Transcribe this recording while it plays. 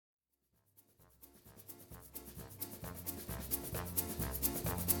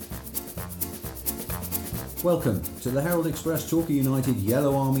Welcome to the Herald Express Torquay United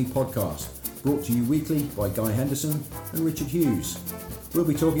Yellow Army podcast, brought to you weekly by Guy Henderson and Richard Hughes. We'll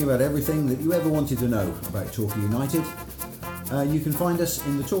be talking about everything that you ever wanted to know about Torquay United. You can find us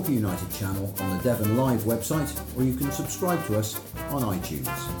in the Torquay United channel on the Devon Live website, or you can subscribe to us on iTunes.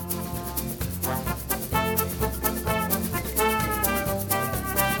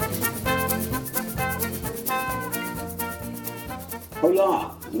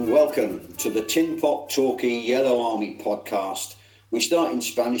 Hola and welcome to the Tinpot Torquay Yellow Army podcast. We start in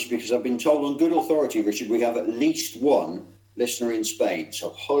Spanish because I've been told on good authority, Richard, we have at least one listener in Spain. So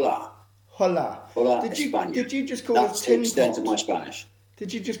hola. Hola. Hola. Did you just call That's us Tinpot? That's the extent of my Spanish.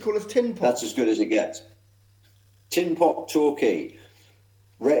 Did you just call us Tinpot? That's as good as it gets. Tinpot Torquay.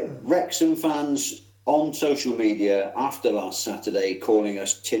 Wrexham fans on social media after last Saturday calling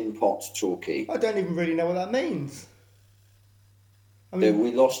us Tinpot Torquay. I don't even really know what that means.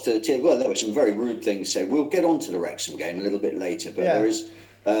 We lost to well, there were some very rude things said. We'll get on to the Wrexham game a little bit later, but there is.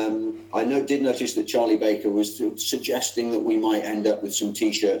 I did notice that Charlie Baker was suggesting that we might end up with some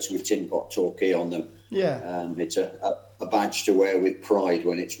T-shirts with Tinpot Torquay on them. Yeah, it's a badge to wear with pride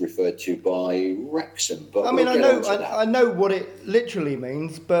when it's referred to by Wrexham. But I know what it literally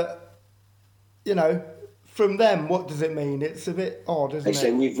means, but you know, from them, what does it mean? It's a bit odd, isn't it? They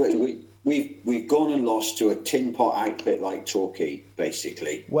say We've gone and lost to a tin pot outfit like Torquay,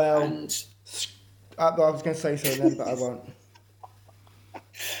 basically. Well, I was going to say so then, but I won't.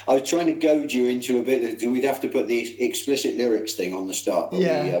 I was trying to goad you into a bit. We'd have to put the explicit lyrics thing on the start, but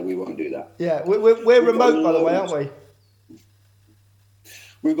we won't do that. Yeah, we're remote, by the way, aren't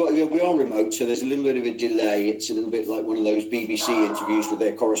we? We are remote, so there's a little bit of a delay. It's a little bit like one of those BBC interviews with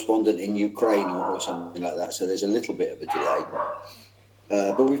their correspondent in Ukraine or something like that. So there's a little bit of a delay.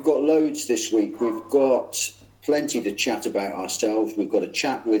 But we've got loads this week. We've got plenty to chat about ourselves. We've got a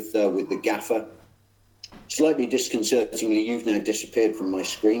chat with the gaffer. Slightly disconcertingly, you've now disappeared from my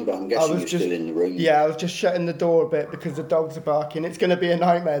screen, but I'm guessing you're still in the room. Yeah, I was just shutting the door a bit because the dogs are barking. It's going to be a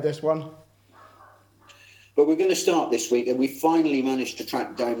nightmare, this one. But we're going to start this week, and we finally managed to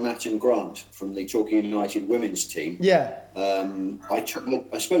track down Matt and Grant from the Torquay United women's team. Yeah. I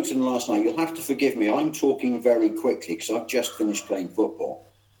spoke to them last night. You'll have to forgive me. I'm talking very quickly because I've just finished playing football.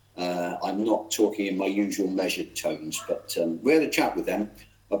 I'm not talking in my usual measured tones, but we had a chat with them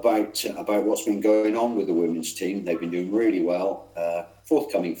about what's been going on with the women's team. They've been doing really well.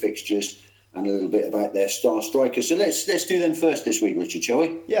 Forthcoming fixtures. And a little bit about their star strikers. So let's do them first this week, Richard, shall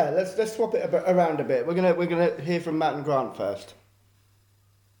we? Yeah, let's swap it around a bit. We're gonna hear from Matt and Grant first.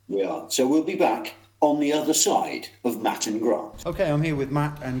 We are. So we'll be back on the other side of Matt and Grant. Okay, I'm here with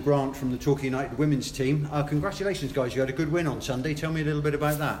Matt and Grant from the Torquay United women's team. Congratulations, guys! You had a good win on Sunday. Tell me a little bit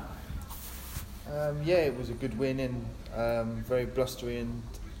about that. It was a good win in very blustery and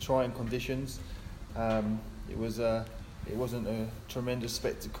trying conditions. It wasn't a tremendous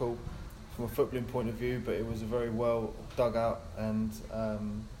spectacle from a footballing point of view, but it was a very well dug out and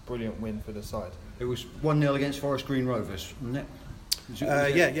brilliant win for the side. It was 1-0 against Forest Green Rovers, wasn't it?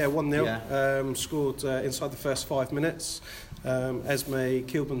 1-0. Yeah. Scored inside the first 5 minutes. Esme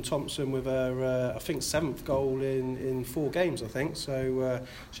Kilburn-Thompson with her, I think, 7th goal in 4 games, I think. So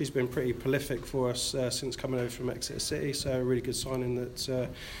she's been pretty prolific for us since coming over from Exeter City. So a really good signing that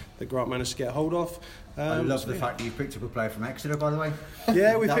Grant managed to get hold of. I love the fact that you picked up a player from Exeter, by the way.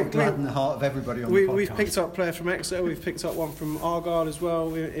 Yeah, that would gladden the heart of everybody on the podcast. We've picked up a player from Exeter. We've picked up one from Argyle as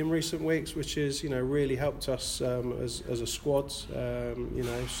well in recent weeks, which has really helped us as a squad.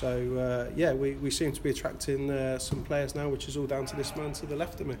 We seem to be attracting some players now, which is all down to this man to the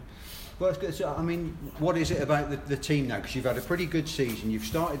left of me. Well, so, I mean, what is it about the team now? Because you've had a pretty good season. You've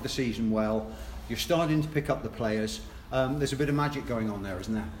started the season well. You're starting to pick up the players. There's a bit of magic going on there,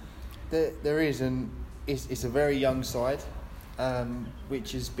 isn't there? There is, and it's a very young side,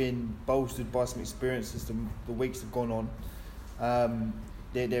 which has been bolstered by some experience as the weeks have gone on.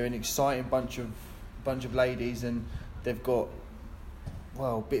 They're an exciting bunch of ladies, and they've got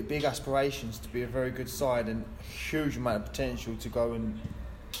big aspirations to be a very good side and a huge amount of potential to go and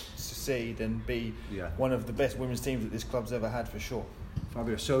succeed and be one of the best women's teams that this club's ever had, for sure.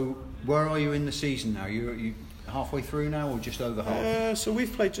 Fabulous. So where are you in the season now? You halfway through now, or just over half? So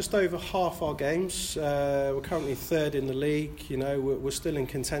we've played just over half our games. We're currently 3rd in the league. We're still in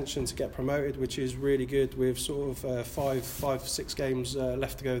contention to get promoted, which is really good. With sort of 5-6 games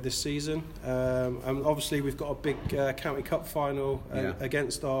left to go this season, and obviously we've got a big county cup final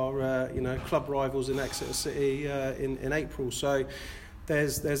against our club rivals in Exeter City in April. So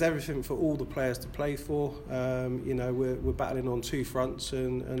there's everything for all the players to play for. We're battling on 2 fronts,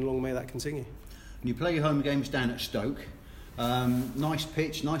 and long may that continue. You play your home games down at Stoke. Nice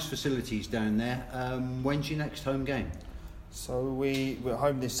pitch, nice facilities down there. When's your next home game? So we're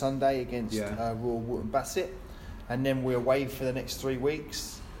home this Sunday against Royal Wootton Bassett, and then we're away for the next 3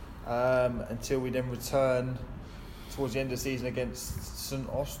 weeks until we then return towards the end of the season against St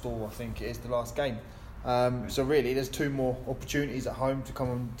Austell, I think it is the last game. So really, there's 2 more opportunities at home to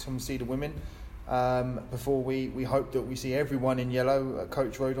come and see the women before we hope that we see everyone in yellow at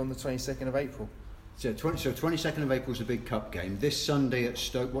Coach Road on the 22nd of April. So 22nd of April is a big cup game. This Sunday at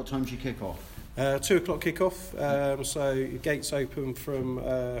Stoke, what time do you kick off? 2 o'clock kick-off, so gates open from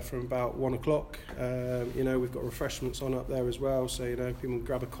about 1 o'clock. We've got refreshments on up there as well, so people can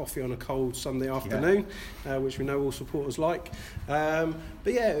grab a coffee on a cold Sunday afternoon, which we know all supporters like. But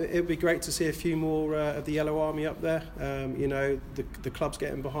yeah, it'd be great to see a few more of the Yellow Army up there. The club's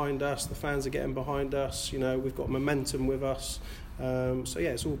getting behind us, the fans are getting behind us. We've got momentum with us, so yeah,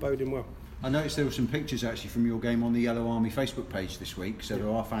 it's all boding well. I noticed there were some pictures actually from your game on the Yellow Army Facebook page this week, so there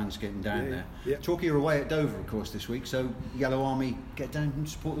are fans getting down there. Yeah. Torquay are away at Dover, of course, this week, so Yellow Army, get down and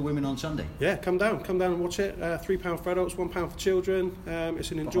support the women on Sunday. Yeah, come down and watch it. £3 for adults, £1 for children.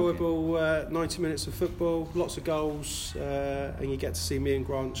 It's an enjoyable 90 minutes of football, lots of goals, and you get to see me and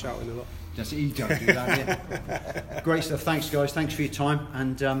Grant shouting a lot. That's it, you don't do that, yeah. Great stuff, thanks guys, thanks for your time,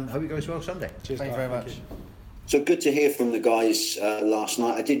 and hope it goes well Sunday. Cheers, Thank you very much. So good to hear from the guys last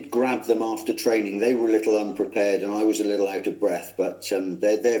night. I did grab them after training. They were a little unprepared and I was a little out of breath, but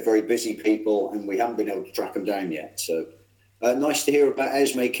they're very busy people and we haven't been able to track them down yet. So nice to hear about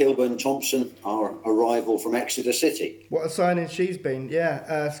Esme Kilburn-Thompson, our arrival from Exeter City. What a signing she's been,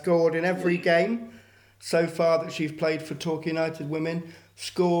 scored in every game so far that she's played for Torquay United Women.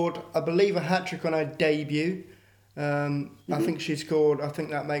 Scored, I believe, a hat-trick on her debut. I think she scored, I think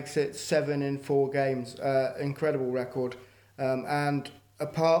that makes it 7 in 4 games. Incredible record. And a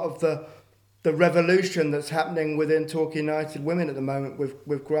part of the revolution that's happening within Torquay United Women at the moment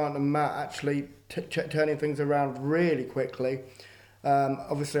with Grant and Matt actually turning things around really quickly.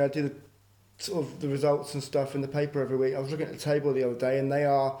 Obviously, I do the results and stuff in the paper every week. I was looking at the table the other day and they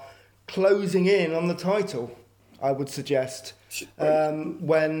are closing in on the title, I would suggest.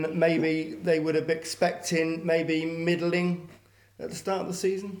 When maybe they would have been expecting maybe middling at the start of the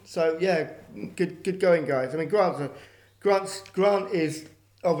season. So yeah, good going, guys. I mean, Grant is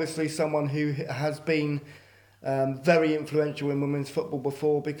obviously someone who has been very influential in women's football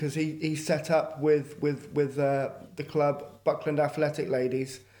before because he set up with the club Buckland Athletic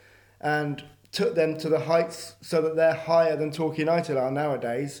Ladies and took them to the heights so that they're higher than Torquay United are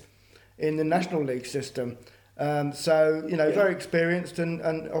nowadays in the National League system. Very experienced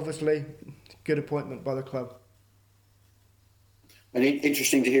and obviously good appointment by the club. And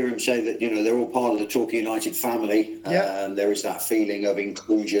interesting to hear him say that, they're all part of the Torquay United family. There is that feeling of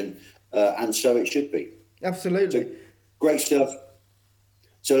inclusion, and so it should be. Absolutely. So, great stuff.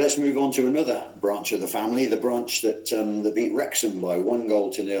 So let's move on to another branch of the family, the branch that beat Wrexham by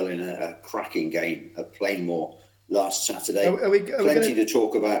 1-0 in a cracking game at Plainmoor last Saturday. Are we Plenty to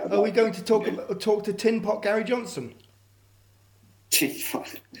talk about. Are we going to talk to Tinpot Gary Johnson? Do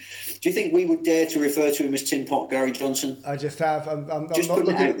you think we would dare to refer to him as Tinpot Gary Johnson? I just have. I'm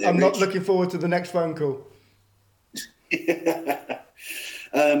I'm not looking forward to the next phone call.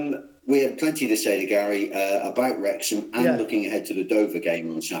 We had plenty to say to Gary about Wrexham and looking ahead to the Dover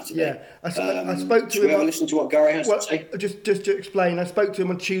game on Saturday. Yeah, I spoke to him. Should we ever listen to what Gary has to say? Just to explain, I spoke to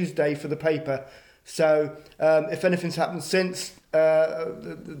him on Tuesday for the paper. So if anything's happened since, then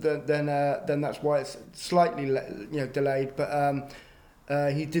that's why it's slightly delayed. But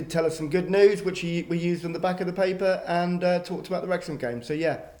he did tell us some good news, which we used on the back of the paper, and talked about the Wrexham game. So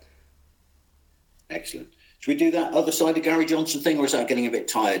yeah. Excellent. Should we do that other side of Gary Johnson thing, or is that getting a bit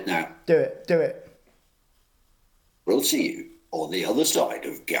tired now? Do it. We'll see you on the other side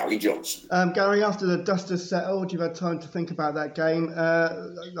of Gary Johnson. Gary, after the dust has settled, you've had time to think about that game.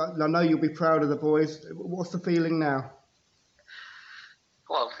 I know you'll be proud of the boys. What's the feeling now?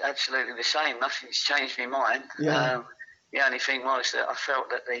 Well, absolutely the same. Nothing's changed my mind. Yeah. The only thing was that I felt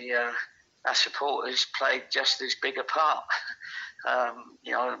that our supporters played just as big a part.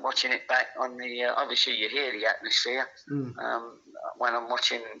 Watching it back on the obviously you hear the atmosphere when I'm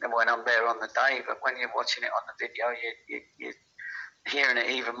there on the day, but when you're watching it on the video, you're hearing it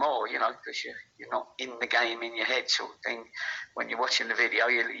even more, because you're not in the game in your head sort of thing. When you're watching the video,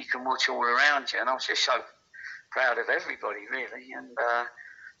 you can watch all around you, and I was just so proud of everybody really, and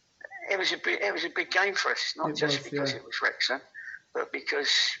it was a big game for us, not just because it was Wrexham, but because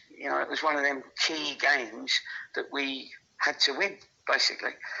it was one of them key games that we had to win, basically.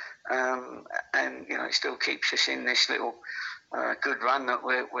 And it still keeps us in this little good run that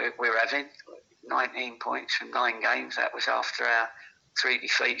we're having. 19 points from 9 games. That was after our 3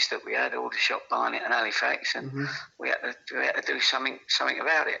 defeats that we had, Aldershot, Barnet and Halifax, and we had to do something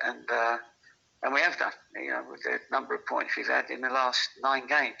about it, and we have done, with the number of points we've had in the last 9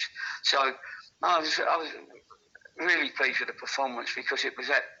 games. So I was really pleased with the performance, because it was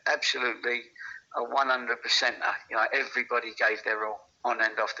absolutely a 100%er. Everybody gave their all on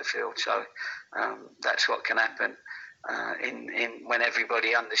and off the field. So that's what can happen in when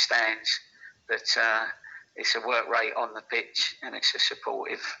everybody understands that it's a work rate on the pitch, and it's a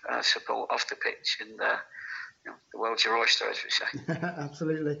supportive support off the pitch, and the world's your oyster, as we say.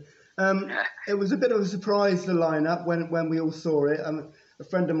 Absolutely. It was a bit of a surprise, the lineup, when we all saw it. A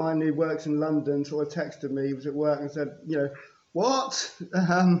friend of mine who works in London sort of texted me. He was at work and said, what?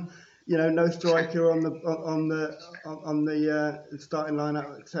 No striker on the starting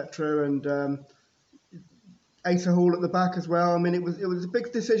lineup, etc. And Asa Hall at the back as well. I mean, it was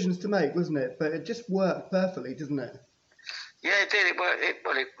big decisions to make, wasn't it? But it just worked perfectly, didn't it? Yeah, it did. It worked.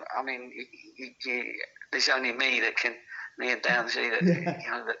 There's only me and Downsy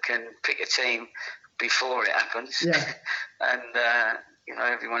that can pick a team before it happens. Yeah. And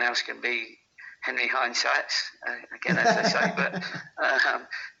everyone else can be Henry Hindsights, again, as they say.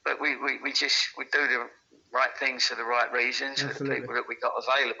 But we do the right things for the right reasons. Absolutely. With the people that we got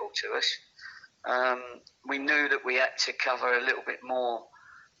available to us. We knew that we had to cover a little bit more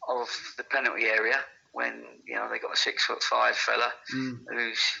of the penalty area when they got a 6'5" fella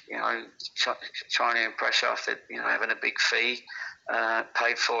who's trying to impress after having a big fee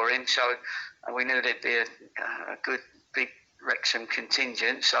paid for him. So we knew there'd be a good big Wrexham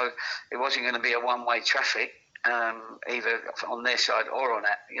contingent. So it wasn't going to be a one-way traffic either on their side or on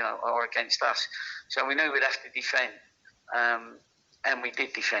that, or against us. So we knew we'd have to defend. And we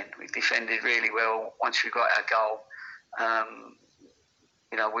did defend. We defended really well once we got our goal,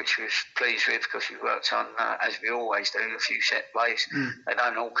 which we was pleased with, because we worked on, as we always do, a few set plays. They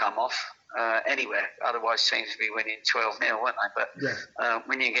don't all come off anywhere. Otherwise, teams would be winning 12-0, wouldn't they? But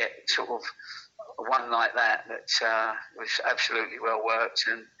when you get sort of one like that was absolutely well worked,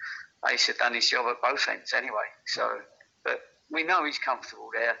 and Ace had done his job at both ends anyway. So, but we know he's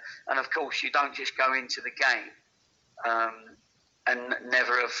comfortable there. And, of course, you don't just go into the game and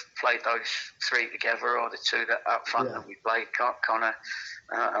never have played those 3 together, or the 2 that up front that we played, Connor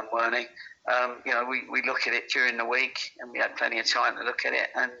and Werney. We look at it during the week, and we had plenty of time to look at it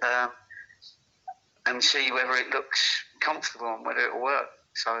and see whether it looks comfortable and whether it'll work.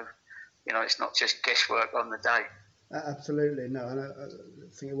 So, it's not just guesswork on the day. Absolutely, no. I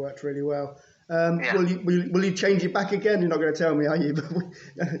think it worked really well. Will you change it back again? You're not going to tell me, are you?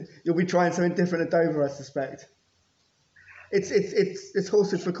 You'll be trying something different at Dover, I suspect. It's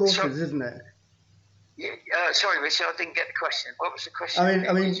horses for courses, isn't it? Yeah, sorry, Richard, I didn't get the question. What was the question?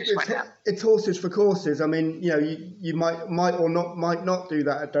 I mean, it's horses for courses. I mean, you might or might not do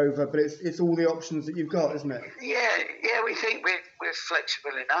that at Dover, but it's all the options that you've got, isn't it? Yeah. We think we're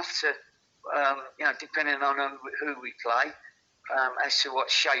flexible enough to, depending on who we play, as to what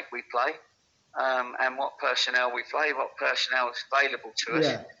shape we play, and what personnel we play, what personnel is available to us.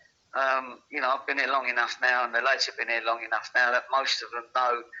 Yeah. I've been here long enough now, and the lads have been here long enough now, that most of them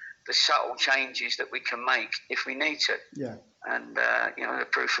know the subtle changes that we can make if we need to. Yeah. And the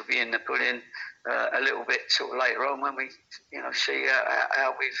proof will be in the pudding a little bit sort of later on, when we see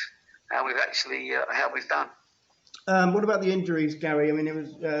how we've done. What about the injuries, Gary? I mean, it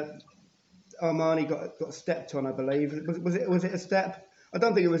was Armani got stepped on, I believe. Was it a step? I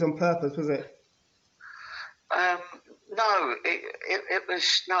don't think it was on purpose, was it? No, it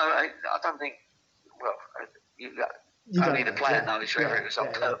was no. I don't think. Well, only the player knows whether it was on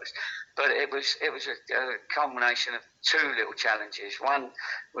purpose. But it was a culmination of 2 little challenges. One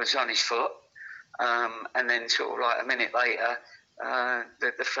was on his foot, and then sort of like a minute later,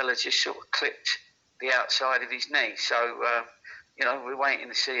 the fella just sort of clipped the outside of his knee. So we're waiting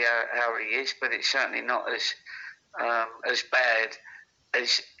to see how he is, but it's certainly not as bad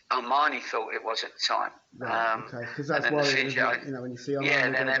as Armani thought it was at the time. Right, okay, because that's why when you see Armani. Yeah,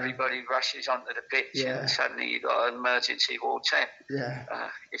 and then everybody rushes onto the pitch, and suddenly you've got an emergency ward 10. Yeah.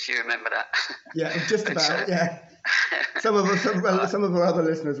 If you remember that. Yeah, just about. Yeah. Some of our other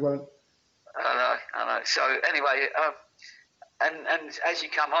listeners won't. I know. So anyway, and as you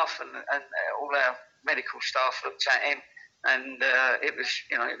come off, and all our medical staff looked at him, and it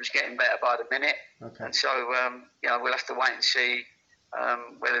was getting better by the minute. Okay. And so we'll have to wait and see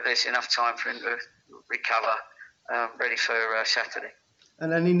whether there's enough time for him to recover, ready for Saturday.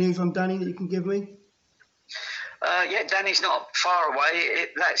 And any news on Danny that you can give me? Danny's not far away.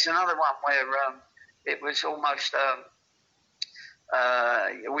 That's another one where it was almost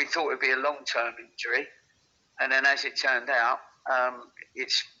we thought it would be a long-term injury, and then as it turned out,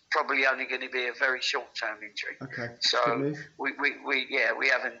 it's probably only going to be a very short-term injury. Okay. So we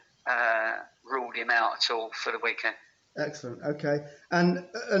haven't ruled him out at all for the weekend. Excellent. Okay. And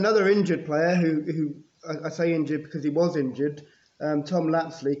another injured player who I say injured because he was injured, Tom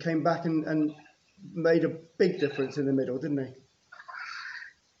Lapsley, came back and made a big difference in the middle, didn't he?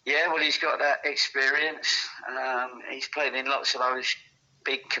 Yeah, well, he's got that experience. He's played in lots of those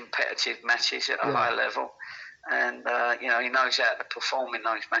big competitive matches at a high level, and he knows how to perform in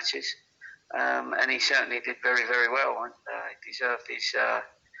those matches. And he certainly did very, very well, and he deserved his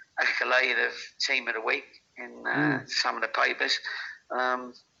accolade of Team of the Week in some of the papers.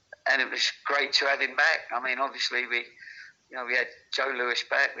 And it was great to have him back. I mean, obviously we had Joe Lewis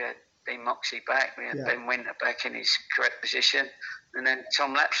back, we had Dean Moxey back, we had Ben Winter back in his correct position, and then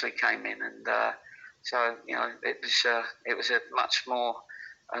Tom Lapsley came in, and so it was a much more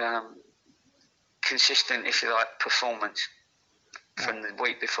consistent, if you like, performance from the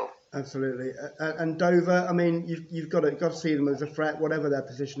week before. Absolutely. And Dover, I mean, you've got to see them as a threat, whatever their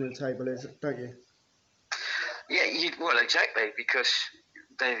position in the table is, don't you? Yeah, well, exactly, because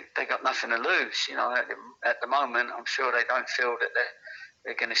they got nothing to lose. At the moment, I'm sure they don't feel that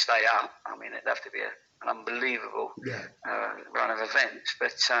they're going to stay up. I mean, it'd have to be an unbelievable run of events.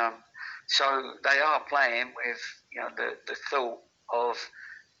 But so they are playing with the thought of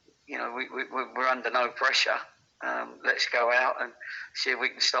we're under no pressure. Let's go out and see if we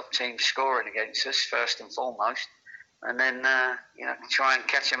can stop teams scoring against us first and foremost, and then try and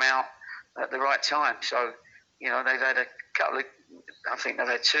catch them out at the right time. So they've had a couple of. I think they've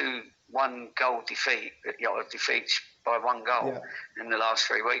had 2 1-goal defeats by 1 goal in the last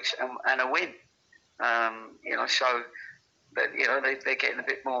 3 weeks, and a win. So they're getting a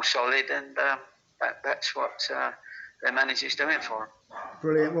bit more solid, and that's what their manager's doing for them.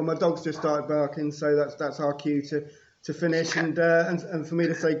 Brilliant. Well, my dog's just started barking, so that's our cue to finish, and for me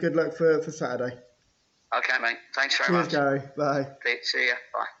to say good luck for Saturday. Okay, mate. Thanks very much. Cheers, Gary. Bye. See ya.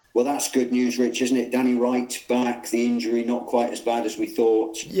 Bye. Well, that's good news, Rich, isn't it? Danny Wright back, the injury not quite as bad as we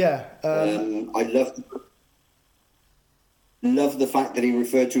thought. Yeah. I love the fact that he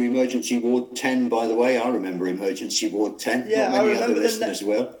referred to Emergency Ward 10, by the way. I remember Emergency Ward 10. Yeah, not many other listeners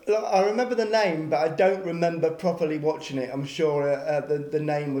will. I remember the name, but I don't remember properly watching it. I'm sure the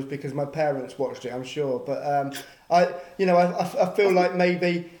name was because my parents watched it, I'm sure. But I feel like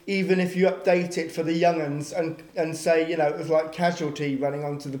maybe even if you update it for the young'uns and say, it was like Casualty running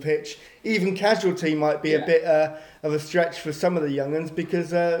onto the pitch, even Casualty might be a bit of a stretch for some of the young'uns,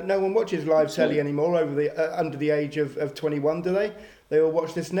 because no one watches live telly anymore under the age of 21, do they? They all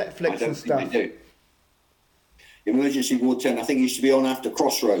watch this Netflix and stuff. They do. Emergency Ward 10, I think it used to be on after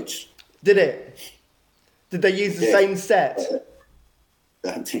Crossroads. Did it? Did they use the same set?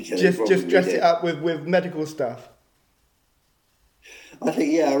 I think just dress it up with medical stuff? I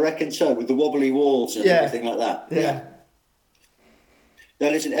think, I reckon so, with the wobbly walls and everything like that. Yeah. Now,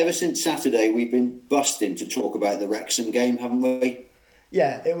 listen, ever since Saturday, we've been busting to talk about the Wrexham game, haven't we?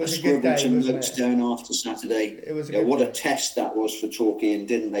 Yeah, it was a good day, some wasn't notes it? down after Saturday. It was a good what day. a test that was for Torquay, and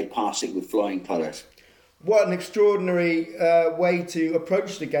didn't they pass it with flying colours? What an extraordinary way to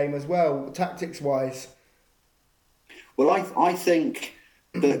approach the game as well, tactics-wise. Well, I think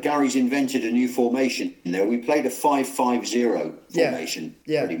that Gary's invented a new formation. We played a 5-5-0 formation,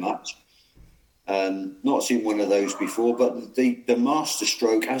 pretty much. Not seen one of those before, but the master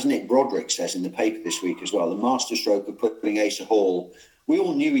stroke, as Nick Broderick says in the paper this week as well, the master stroke of putting Asa Hall. We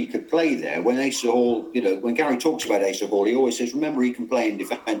all knew he could play there. When Asa Hall, when Gary talks about Asa Hall, he always says, remember, he can play in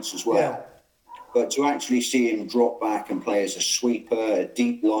defence as well. Yeah. But to actually see him drop back and play as a sweeper, a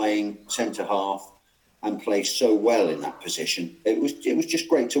deep-lying centre-half, and play so well in that position, it was just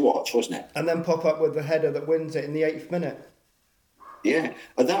great to watch, wasn't it? And then pop up with the header that wins it in the 8th minute. Yeah,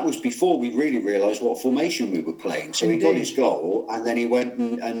 and that was before we really realised what formation we were playing. So Indeed. He got his goal, and then he went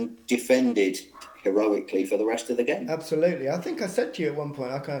and defended heroically for the rest of the game. Absolutely. I think I said to you at one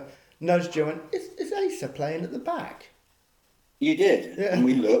point, I kind of nudged you and is Asa playing at the back? You did. Yeah. And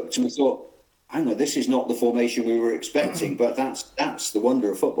we looked and we thought, hang on, this is not the formation we were expecting, but that's the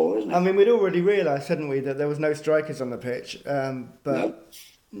wonder of football, isn't it? I mean, we'd already realised, hadn't we, that there was no strikers on the pitch. But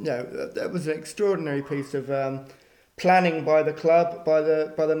that was an extraordinary piece of planning by the club, by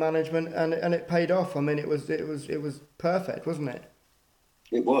the management, and it paid off. I mean, it was perfect, wasn't it?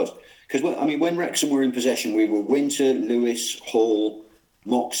 It was, because when Wrexham were in possession, we were Winter, Lewis, Hall,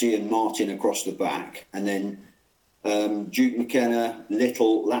 Moxey, and Martin across the back, and then Duke McKenna,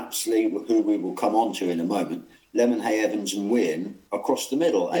 Little, Lapsley, who we will come on to in a moment. Lemonhay, Evans and Wynne across the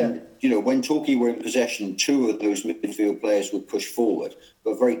middle. And, when Torquay were in possession, 2 of those midfield players would push forward.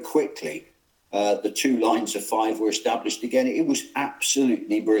 But very quickly, the 2 lines of 5 were established again. It was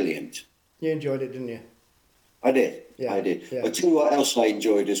absolutely brilliant. You enjoyed it, didn't you? I did. Yeah. I did. Yeah. I'll tell you what else I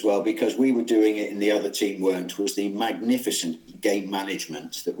enjoyed as well, because we were doing it and the other team weren't, was the magnificent game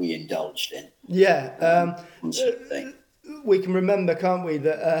management that we indulged in. Yeah. On Saturday. We can remember, can't we,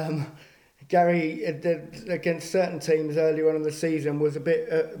 that Gary against certain teams earlier on in the season was a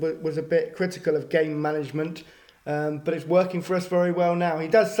bit critical of game management, but it's working for us very well now. He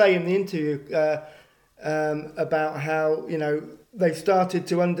does say in the interview about how they've started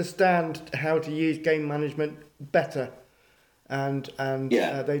to understand how to use game management better, and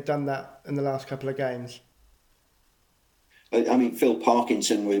they've done that in the last couple of games. I mean, Phil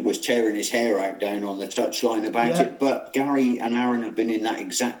Parkinson was tearing his hair out down on the touchline about it, but Gary and Aaron have been in that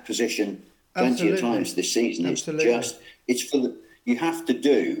exact position plenty of times this season. You have to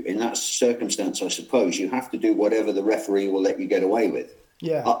do, in that circumstance, I suppose, you have to do whatever the referee will let you get away with.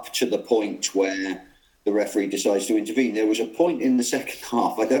 Yeah. Up to the point where the referee decides to intervene. There was a point in the second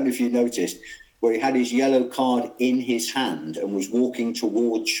half, I don't know if you noticed, where he had his yellow card in his hand and was walking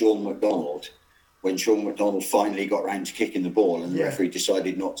towards Sean McDonald when Sean McDonald finally got round to kicking the ball and the referee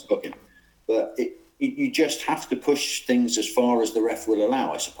decided not to book him. But you just have to push things as far as the ref will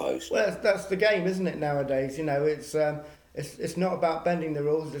allow, I suppose. Well, that's the game, isn't it, nowadays? It's not about bending the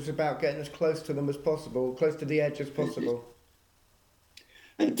rules, it's about getting as close to them as possible, close to the edge as possible.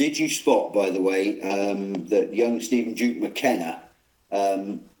 And did you spot, by the way, that young Stephen Duke McKenna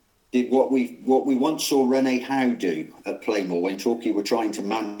did what we once saw Rene Howe do at Playmore when Torquay were trying to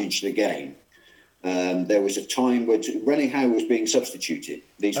manage the game? There was a time where Rene Howe was being substituted.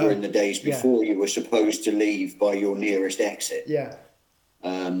 These were in the days before you were supposed to leave by your nearest exit. Yeah.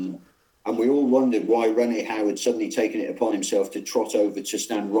 And we all wondered why Rene Howe had suddenly taken it upon himself to trot over to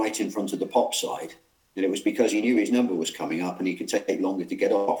stand right in front of the pop side. And it was because he knew his number was coming up and he could take longer to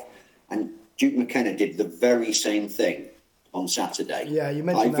get off. And Duke McKenna did the very same thing on Saturday. Yeah, you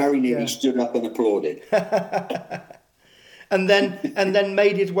mentioned I very nearly stood up and applauded. and then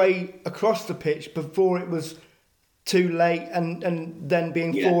made his way across the pitch before it was too late, and then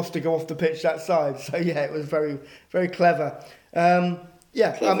being forced to go off the pitch that side. So it was very, very clever. Clever.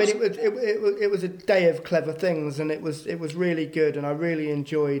 I mean, it was a day of clever things, and it was really good, and I really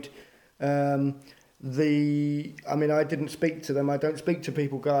enjoyed. I didn't speak to them. I don't speak to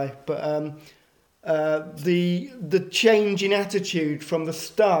people, Guy, but the change in attitude from the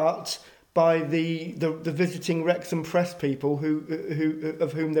start by the visiting Wrexham press people, who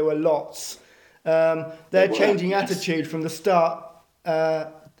of whom there were lots. Their changing attitude from the start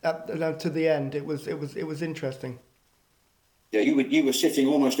to the end. It was interesting. Yeah, you were sitting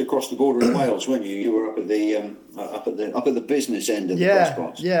almost across the border in Wales, weren't you? You were up at the business end of the press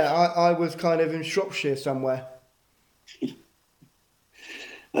box. Yeah, I was kind of in Shropshire somewhere.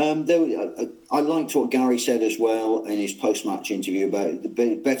 I liked what Gary said as well in his post-match interview about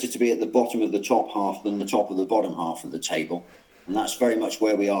better to be at the bottom of the top half than the top of the bottom half of the table. And that's very much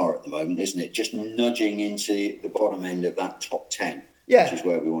where we are at the moment, isn't it? Just nudging into the bottom end of that top 10, which is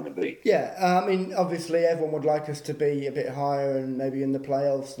where we want to be. Yeah, I mean, obviously everyone would like us to be a bit higher and maybe in the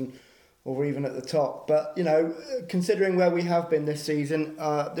playoffs or even at the top. But, considering where we have been this season,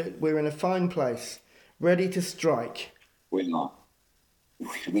 we're in a fine place, ready to strike. We're not.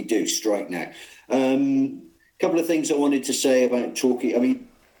 We do strike now. Couple of things I wanted to say about Torquay. I mean,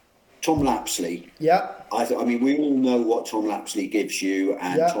 Tom Lapsley. Yeah. We all know what Tom Lapsley gives you,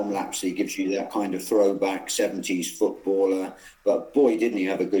 and Tom Lapsley gives you that kind of throwback 70s footballer. But boy, didn't he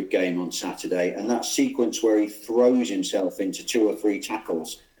have a good game on Saturday. And that sequence where he throws himself into 2 or 3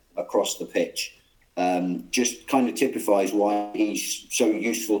 tackles across the pitch just kind of typifies why he's so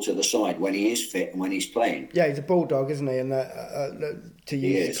useful to the side when he is fit and when he's playing. Yeah, he's a bulldog, isn't he? And to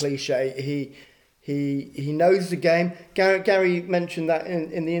use the cliche, he knows the game. Gary mentioned that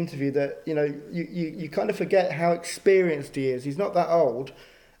in the interview that you kind of forget how experienced he is. He's not that old,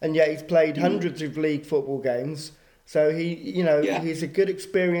 and yet he's played hundreds of league football games. So he's a good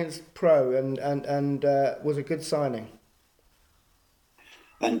experienced pro, and was a good signing.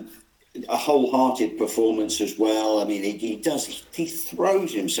 And a wholehearted performance as well. I mean, he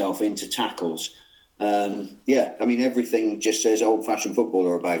throws himself into tackles. Everything just says old-fashioned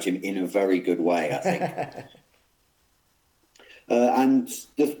footballer about him in a very good way, I think. And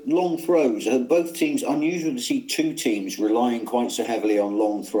the long throws, both teams, unusual to see 2 teams relying quite so heavily on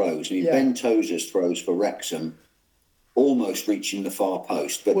long throws. I mean, Ben Tozer's throws for Wrexham almost reaching the far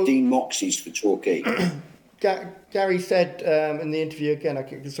post, but Dean Moxey's for Torquay. Gary said in the interview, again,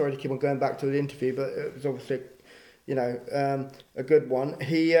 sorry to keep on going back to the interview, but it was obviously a good one.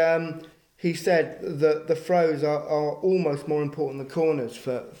 He said that the throws are almost more important than corners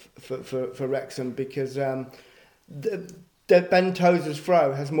for Wrexham, because Ben Tozer's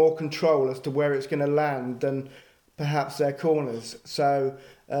throw has more control as to where it's going to land than perhaps their corners. So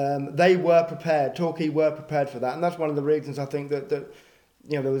they were prepared. Torquay were prepared for that, and that's one of the reasons I think that there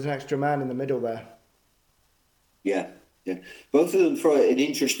was an extra man in the middle there. Yeah. Both of them throw it in an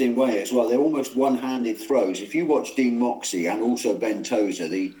interesting way as well. They're almost one-handed throws. If you watch Dean Moxey and also Ben Tozer,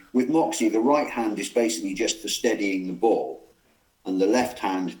 with Moxey, the right hand is basically just for steadying the ball, and the left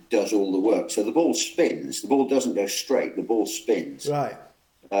hand does all the work. So the ball spins. The ball doesn't go straight. The ball spins. Right.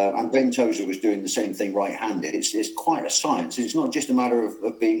 And Ben Tozer was doing the same thing right-handed. It's quite a science. It's not just a matter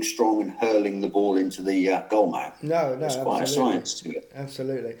of being strong and hurling the ball into the goal mouth. No, There's quite a science to it.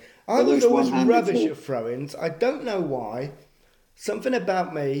 Absolutely. I was always rubbish at throw-ins. I don't know why. Something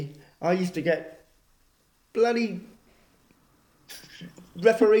about me, I used to get bloody...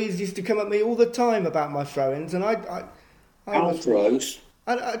 Referees used to come at me all the time about my throw-ins, and I was... throws.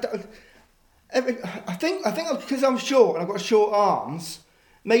 I think because I'm short and I've got short arms...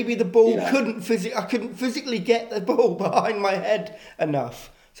 Maybe the ball I couldn't physically get the ball behind my head enough.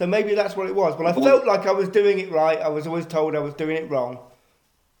 So maybe that's what it was. But I felt like I was doing it right. I was always told I was doing it wrong.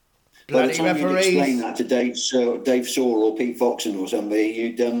 By the time you'd explain that to Dave Saw or Pete Foxen or somebody,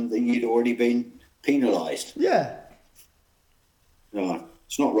 you'd already been penalised. Yeah. No,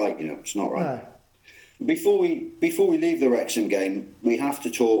 it's not right. It's not right. No. Before we leave the Wrexham game, we have to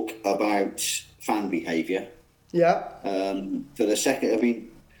talk about fan behaviour. Yeah. For the second,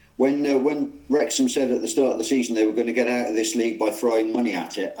 when Wrexham said at the start of the season they were going to get out of this league by throwing money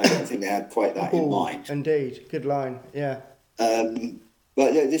at it, I don't think they had quite that in mind. Indeed, good line. Yeah.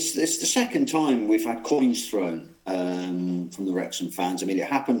 But this is the second time we've had coins thrown from the Wrexham fans. I mean, it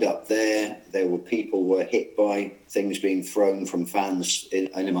happened up there. There were people were hit by things being thrown from fans,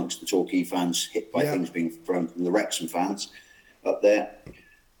 and amongst the Torquay fans, hit by things being thrown from the Wrexham fans up there.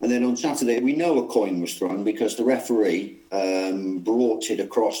 And then on Saturday, we know a coin was thrown because the referee brought it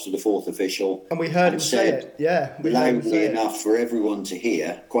across to the fourth official. And we heard him say it, loudly enough for everyone to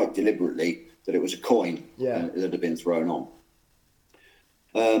hear, quite deliberately, that it was a coin that had been thrown on.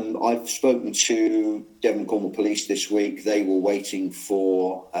 I've spoken to Devon Cornwall Police this week. They were waiting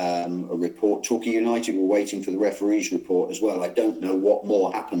for a report. Torquay United were waiting for the referee's report as well. I don't know what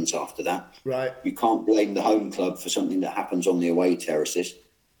more happens after that. Right. You can't blame the home club for something that happens on the away terraces.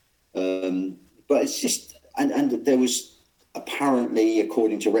 But it's just, and there was apparently,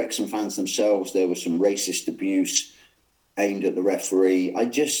 according to Wrexham fans themselves, there was some racist abuse aimed at the referee. I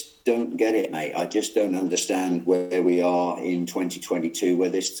just don't get it, mate. I just don't understand where we are in 2022, where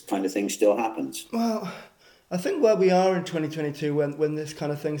this kind of thing still happens. Well, I think where we are in 2022, when this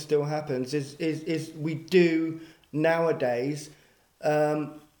kind of thing still happens, is we do nowadays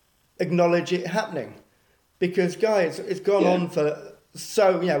acknowledge it happening, because guys, it's gone on for.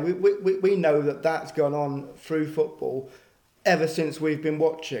 So, we know that's gone on through football ever since we've been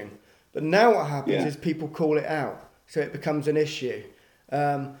watching. But now what happens is people call it out, so it becomes an issue.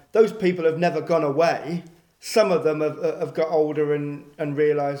 Those people have never gone away. Some of them have got older and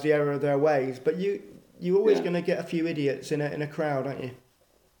realised the error of their ways. But you're always going to get a few idiots in a crowd, aren't you?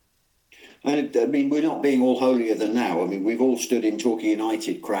 And I mean, we're not being all holier than thou. I mean, we've all stood in Torquay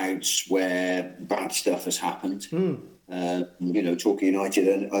United crowds where bad stuff has happened. Torquay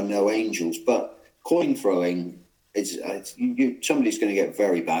United are no angels, but coin throwing somebody's going to get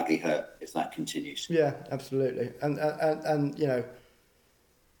very badly hurt if that continues. Yeah, absolutely, and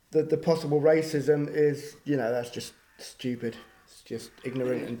the possible racism is that's just stupid. It's just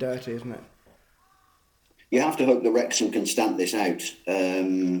ignorant and dirty, isn't it? You have to hope that Wrexham can stamp this out.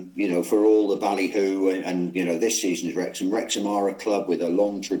 For all the ballyhoo and this season's Wrexham. Wrexham are a club with a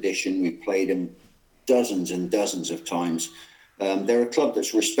long tradition. We've played them dozens and dozens of times. They're a club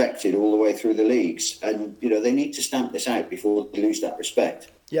that's respected all the way through the leagues, and they need to stamp this out before they lose that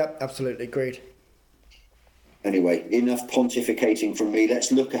respect. Yep, absolutely agreed. Anyway, enough pontificating from me.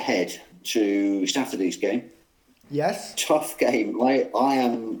 Let's look ahead to Saturday's game. Yes. Tough game. I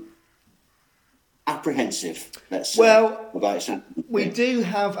am apprehensive. Let's say, about Saturday. We do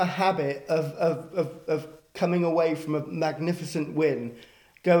have a habit of coming away from a magnificent win,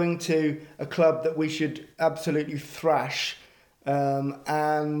 going to a club that we should absolutely thrash,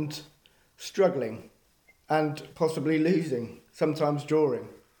 and struggling and possibly losing, sometimes drawing.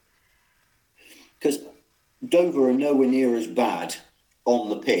 Because Dover are nowhere near as bad on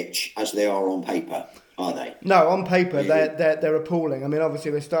the pitch as they are on paper, are they? No, on paper they're appalling. I mean,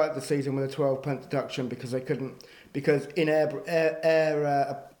 obviously they started the season with a 12-point deduction because they couldn't, because in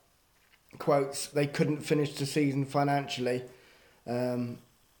air quotes, they couldn't finish the season financially. I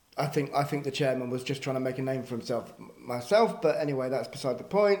think the chairman was just trying to make a name for himself, myself. But anyway, that's beside the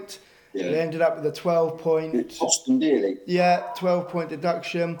point. Yeah. They ended up with a 12-point. It cost them dearly. Yeah, 12-point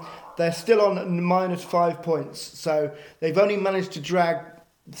deduction. They're still on minus 5 points, so they've only managed to drag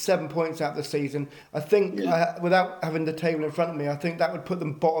 7 points out of the season. I think, without having the table in front of me, I think that would put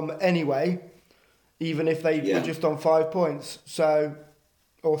them bottom anyway, even if they were just on 5 points. So,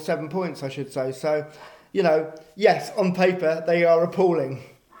 or 7 points, I should say. So, yes, on paper they are appalling,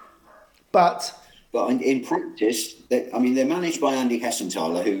 but in practice, they're managed by Andy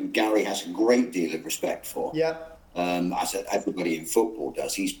Hessenthaler, who Gary has a great deal of respect for. Yeah. As everybody in football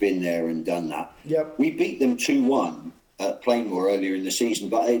does. He's been there and done that. Yep. We beat them 2-1 at Plainmoor earlier in the season,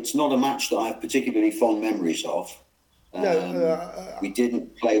 but it's not a match that I have particularly fond memories of. We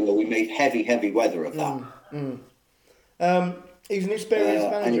didn't play well. We made heavy weather of that. He's an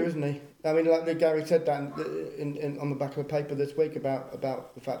experienced manager, isn't he? I mean, like Gary said that in on the back of the paper this week about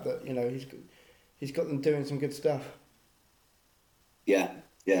the fact that he's got them doing some good stuff. Yeah.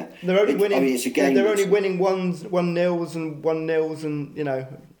 They're only winning. It's a game. They're only winning 1-0s and 1-0s, and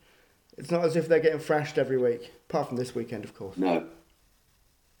it's not as if they're getting thrashed every week. Apart from this weekend, of course. No.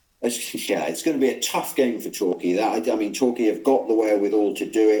 It's going to be a tough game for Torquay. Torquay have got the wherewithal to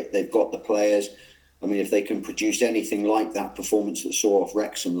do it. They've got the players. If they can produce anything like that performance that saw off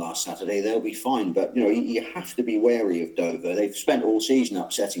Wrexham last Saturday, they'll be fine. But you have to be wary of Dover. They've spent all season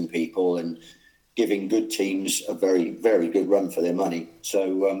upsetting people and giving good teams a very, very good run for their money.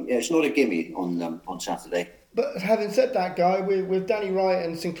 So, it's not a gimme on Saturday. But having said that, Guy, with Danny Wright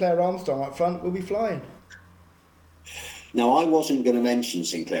and Sinclair Armstrong up front, we'll be flying. Now, I wasn't going to mention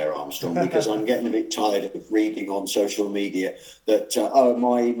Sinclair Armstrong because I'm getting a bit tired of reading on social media that,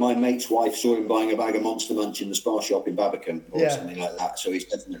 my mate's wife saw him buying a bag of Monster Munch in the Spar shop in Babacombe or something like that, so he's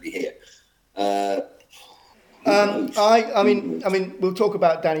definitely here. We'll talk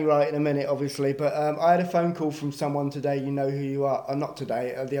about Danny Wright in a minute, obviously, but I had a phone call from someone today, you know who you are, not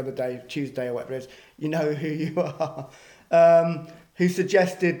today, the other day, Tuesday or whatever it is, you know who you are, who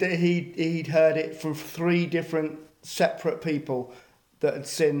suggested that he'd heard it from 3 different separate people that had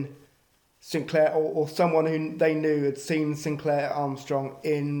seen Sinclair, or someone who they knew had seen Sinclair Armstrong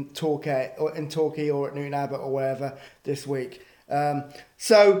in Torquay or at Newton Abbot or wherever this week.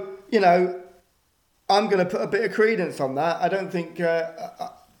 So, I'm going to put a bit of credence on that. I don't think,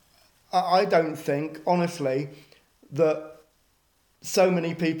 honestly, that so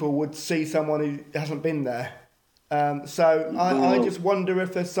many people would see someone who hasn't been there. I just wonder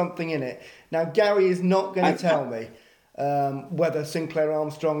if there's something in it. Now, Gary is not going to tell me whether Sinclair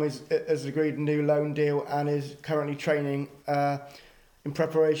Armstrong has agreed a new loan deal and is currently training in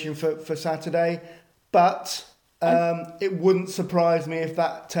preparation for Saturday, but it wouldn't surprise me if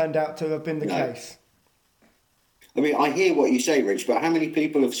that turned out to have been the case. I hear what you say, Rich, but how many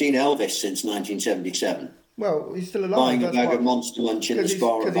people have seen Elvis since 1977? Well, he's still alive. Buying a bag of Monster Munch in the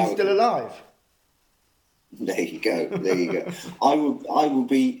Spar. Because he's still alive. There you go. I will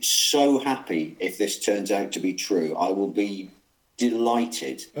be so happy if this turns out to be true. I will be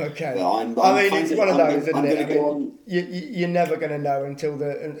delighted. Okay. It's one of those, isn't it? You're never going to know until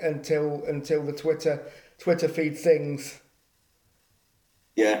the Twitter feed sings.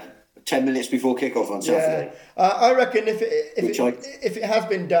 Yeah, 10 minutes before kickoff on Saturday. Yeah. I reckon if it has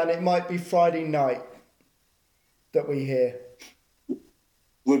been done, it might be Friday night that we hear.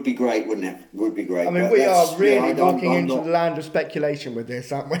 Would be great, wouldn't it? Would be great. We are really walking into the land of speculation with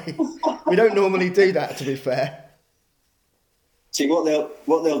this, aren't we? We don't normally do that, to be fair. See what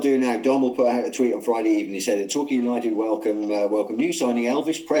they'll do now. Dom will put out a tweet on Friday evening. He said that Torquay United welcome new signing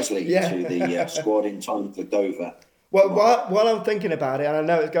Elvis Presley to the squad in time for Dover. Well, while I'm thinking about it, and I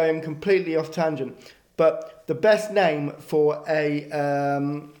know it's going completely off tangent, but the best name for a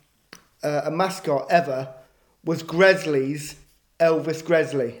mascot ever was Gresley's Elvis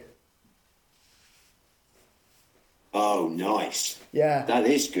Gresley. Oh, nice. Yeah. That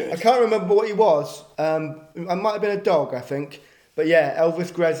is good. I can't remember what he was. I might have been a dog, I think. But yeah,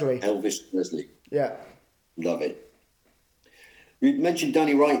 Elvis Gresley. Elvis Presley. Yeah. Love it. We mentioned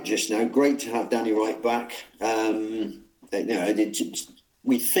Danny Wright just now. Great to have Danny Wright back.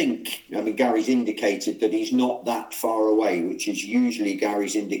 We think, Gary's indicated that he's not that far away, which is usually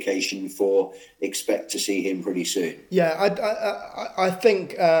Gary's indication for expect to see him pretty soon. Yeah, I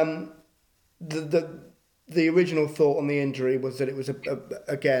think the original thought on the injury was that it was a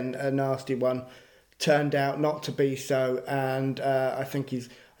nasty one. Turned out not to be so, and I think he's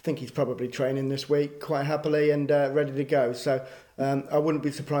probably training this week quite happily and ready to go. So I wouldn't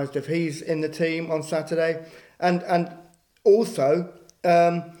be surprised if he's in the team on Saturday, and also.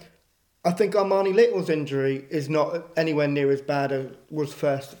 I think Armani Little's injury is not anywhere near as bad as was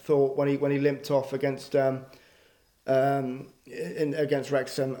first thought when he limped off against against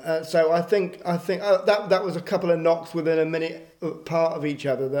Wrexham. So I think that was a couple of knocks within a minute part of each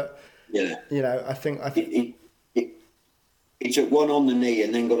other. That I think. He took one on the knee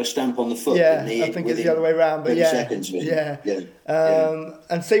and then got a stamp on the foot. Yeah, I think it's the other way around. But seconds.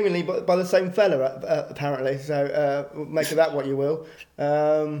 And seemingly by the same fella apparently. So make of that what you will.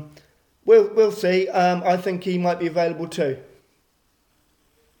 We'll see. I think he might be available too.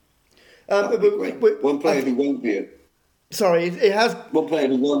 One player who won't be. Sorry, it has. One player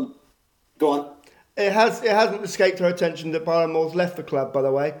who won't. Go on. It hasn't escaped our attention that Byron Moore's left the club. By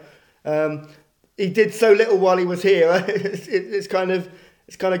the way, he did so little while he was here. It's kind of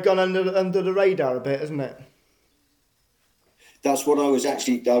gone under the radar a bit, hasn't it? That's what I was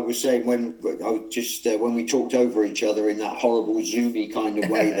saying when we talked over each other in that horrible Zoomy kind of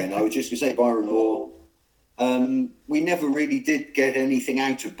way. Then I was just going to say Byron Moore. We never really did get anything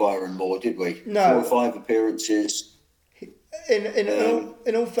out of Byron Moore, did we? No. 4 or 5 appearances. In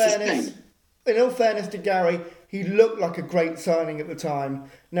all fairness to Gary, he looked like a great signing at the time.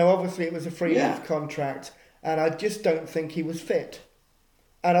 Now, obviously, it was a 3-month contract, and I just don't think he was fit.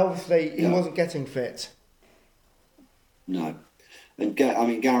 And obviously, he wasn't getting fit. No. And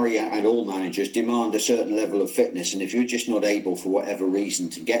Gary and all managers demand a certain level of fitness, and if you're just not able, for whatever reason,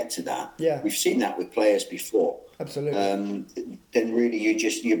 to get to that, we've seen that with players before. Absolutely. Then really,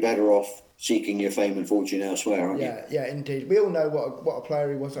 you're better off seeking your fame and fortune elsewhere, aren't you? Yeah, indeed. We all know what a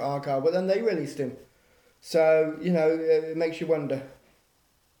player he was at Argyle, but then they released him. So, it makes you wonder.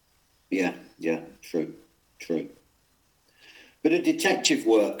 Yeah, true. Bit of detective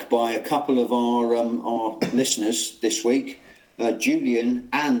work by a couple of our listeners this week. Julian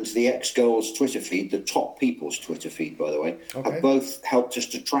and the ex-girls Twitter feed, the top people's Twitter feed, by the way, have both helped us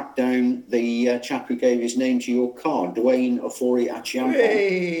to track down the chap who gave his name to your card, Dwayne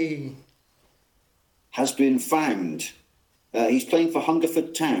Ofori-Achiampong. Has been found. He's playing for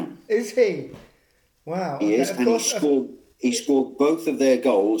Hungerford Town. Is he? Wow. He is, and he scored both of their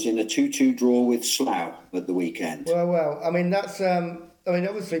goals in a 2-2 draw with Slough at the weekend. Well. I mean, that's.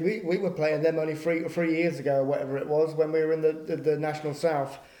 Obviously, we were playing them only 3 years ago, or whatever it was, when we were in the National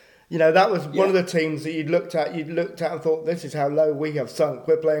South. That was one of the teams that you'd looked at and thought, this is how low we have sunk.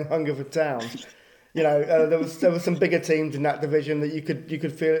 We're playing Hungerford Town. There was some bigger teams in that division that you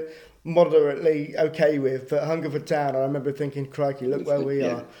could feel moderately okay with, but Hungerford Town, I remember thinking, crikey, look where we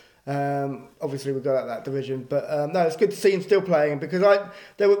are. Obviously, we got out that division, but no, it's good to see him still playing because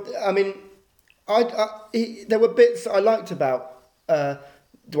there were bits I liked about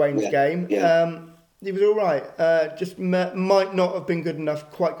Dwayne's game. He was all right. Just might not have been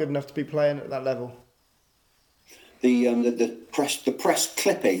quite good enough to be playing at that level. The press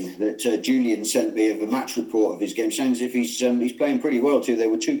clipping that Julian sent me of a match report of his game sounds as if he's playing pretty well too. There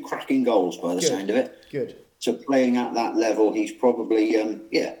were 2 cracking goals by the sound of it. Good. So playing at that level, he's probably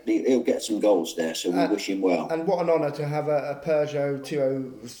he'll get some goals there. So we wish him well. And what an honour to have a Peugeot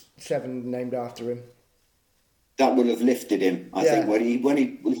 207 named after him. That would have lifted him, I think. When he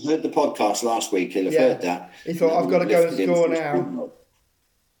heard the podcast last week, he'll have heard that. He thought, I've got to go and score now.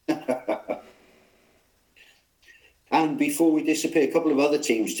 And before we disappear, a couple of other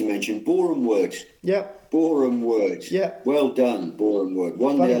teams to mention. Boreham Wood. Yeah. Boreham Wood. Yeah. Well done, Boreham Wood.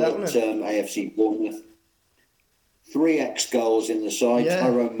 1-0 at AFC Bournemouth. 3 ex-goals in the side. Yeah.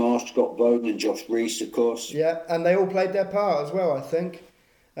 Tyrone Marsh, Scott Bowden and Josh Reese, of course. Yeah, and they all played their part as well, I think.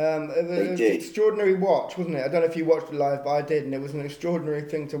 It was an extraordinary watch, wasn't it? I don't know if you watched it live, but I did, and it was an extraordinary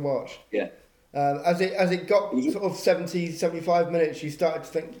thing to watch. Yeah. As it got sort of 70, 75 minutes, you started to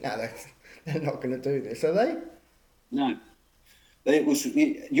think, they're not going to do this, are they? No. It was.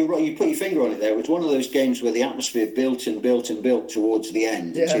 You're right. You put your finger on it there. It was one of those games where the atmosphere built and built and built towards the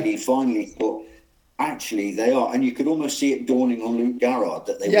end until he finally thought, actually, they are. And you could almost see it dawning on Luke Garrard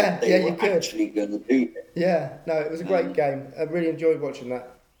that they were actually going to do it. Yeah. No, it was a great game. I really enjoyed watching that.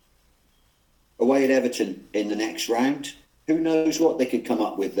 Away at Everton in the next round. Who knows what they could come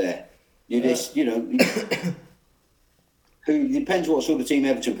up with there? Who depends what sort of team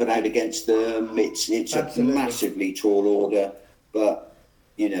Everton put out against them. It's a massively tall order, but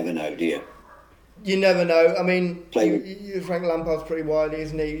you never know, do you? You never know. I mean, Frank Lampard's pretty wily,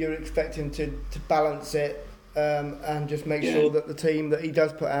 isn't he? You're expecting to balance it and just make sure that the team that he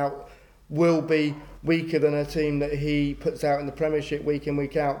does put out will be weaker than a team that he puts out in the Premiership week in,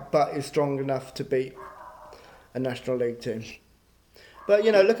 week out, but is strong enough to beat a National League team. But,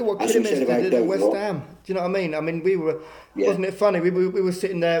 look at what Kidderminster did at West Ham. Do you know what I mean? I mean, we were... Yeah. Wasn't it funny? We were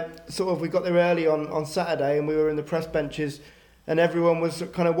sitting there, we got there early on Saturday, and we were in the press benches and everyone was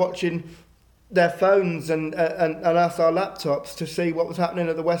kind of watching their phones and us our laptops to see what was happening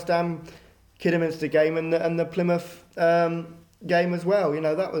at the West Ham Kidderminster game and the Plymouth game as well. You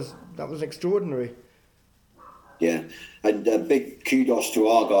know, that was extraordinary. Yeah, and big kudos to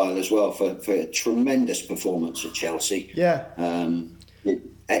Argyle as well for a tremendous performance at Chelsea. Yeah.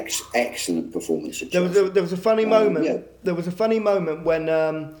 Excellent performance at Chelsea. There was a funny moment. Yeah. There was a funny moment when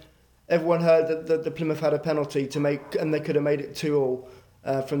everyone heard that the Plymouth had a penalty to make, and they could have made it 2-2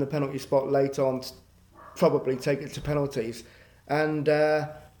 from the penalty spot late on, probably take it to penalties. And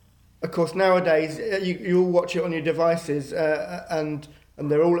of course nowadays you all watch it on your devices, and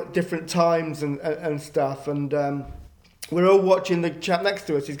they're all at different times and stuff. And we're all watching the chap next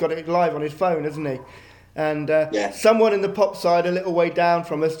to us. He's got it live on his phone, hasn't he? And someone in the pop side a little way down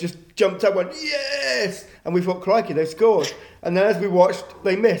from us just jumped up and went, yes! And we thought, crikey, they scored. And then as we watched,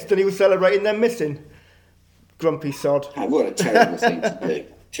 they missed, and he was celebrating them missing. Grumpy sod. What a terrible thing to do.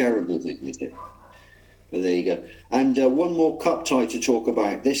 Terrible thing to do. But there you go. And one more cup tie to talk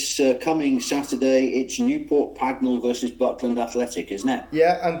about. This coming Saturday, it's Newport Pagnell versus Buckland Athletic, isn't it?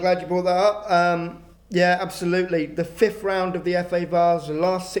 Yeah, I'm glad you brought that up. Yeah, absolutely. The 5th round of the FA Vase, the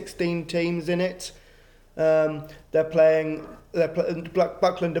last 16 teams in it. Buckland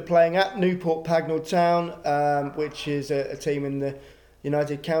are playing at Newport Pagnell Town, which is a team in the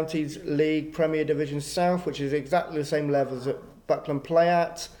United Counties League Premier Division South, which is exactly the same level as Buckland play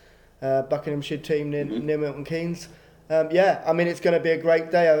at. Buckinghamshire team near Milton Keynes. I mean, it's going to be a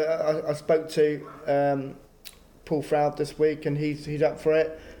great day. I spoke to Paul Froud this week, and he's up for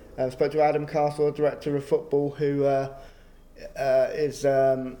it. I spoke to Adam Castle, director of football, who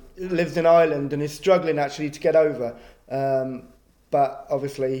lives in Ireland and is struggling actually to get over. But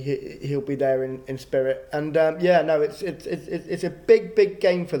obviously he'll be there in spirit. And it's a big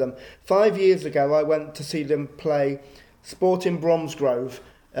game for them. 5 years ago, I went to see them play Sporting Bromsgrove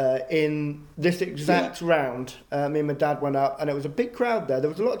in this exact round. Me and my dad went up, and it was a big crowd there. There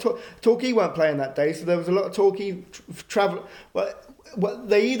was a lot of Torquay weren't playing that day, so there was a lot of Torquay travel. Well,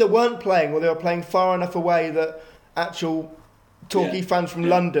 they either weren't playing or they were playing far enough away that actual Torquay fans from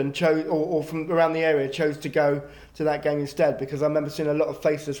London chose, or from around the area, chose to go to that game instead, because I remember seeing a lot of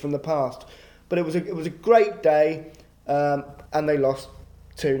faces from the past. But it was a great day, and they lost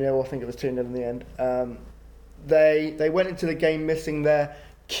 2-0. I think it was 2-0 in the end. They went into the game missing their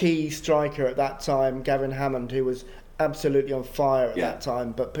key striker at that time, Gavin Hammond, who was absolutely on fire at that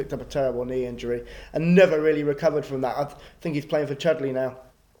time, but picked up a terrible knee injury and never really recovered from that. I think he's playing for Chudley now,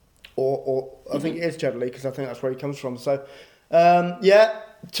 or I think it is Chudley, because I think that's where he comes from. So,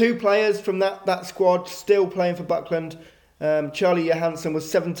 2 players from that squad still playing for Buckland. Charlie Johansson was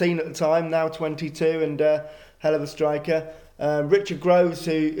 17 at the time, now 22, and hell of a striker. Richard Groves,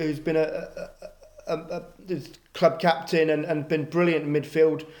 who's been a club captain and been brilliant in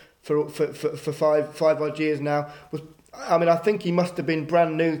midfield for five odd years now. I think he must have been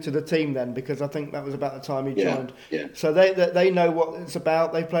brand new to the team then, because I think that was about the time he joined. Yeah. So they know what it's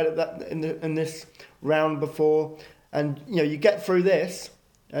about. They played at that in this round before, and you get through this,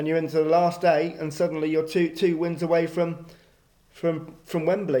 and you're into the last 8, and suddenly you're two wins away from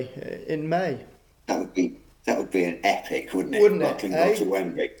Wembley in May. That would be an epic, wouldn't it? Buckland go to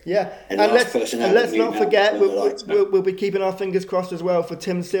Wembley. Yeah, and let's not forget, we'll be keeping our fingers crossed as well for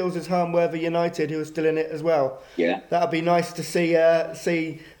Tim Seals' Harmworthy United, who are still in it as well. Yeah, that'd be nice to see that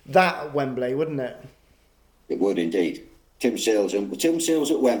at Wembley, wouldn't it? It would indeed. Tim Seals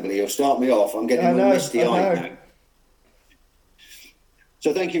at Wembley. You'll start me off. I'm getting all misty-eyed now.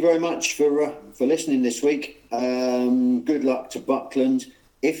 So thank you very much for listening this week. Good luck to Buckland.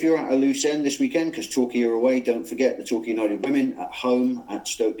 If you're at a loose end this weekend, because Torquay are away, don't forget the Torquay United women at home at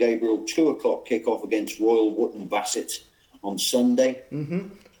Stoke Gabriel, 2:00 kick-off against Royal Wootton Bassett on Sunday.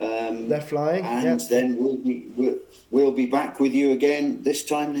 Mm-hmm. They're flying. And then we'll be back with you again this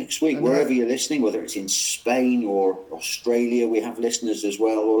time next week, wherever you're listening, whether it's in Spain or Australia. We have listeners as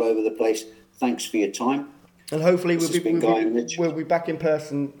well all over the place. Thanks for your time. And hopefully we'll be back in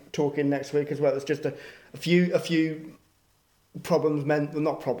person talking next week as well. It's just a few problems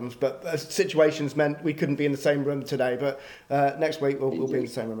but situations meant we couldn't be in the same room today. But next week we'll be in the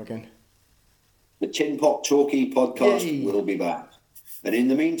same room again. The Tinpot Torquay podcast will be back. And in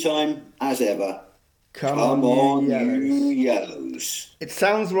the meantime, as ever, come on, you yellows. It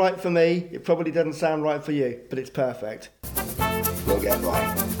sounds right for me. It probably doesn't sound right for you, but it's perfect. We'll get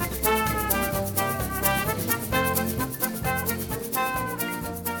right.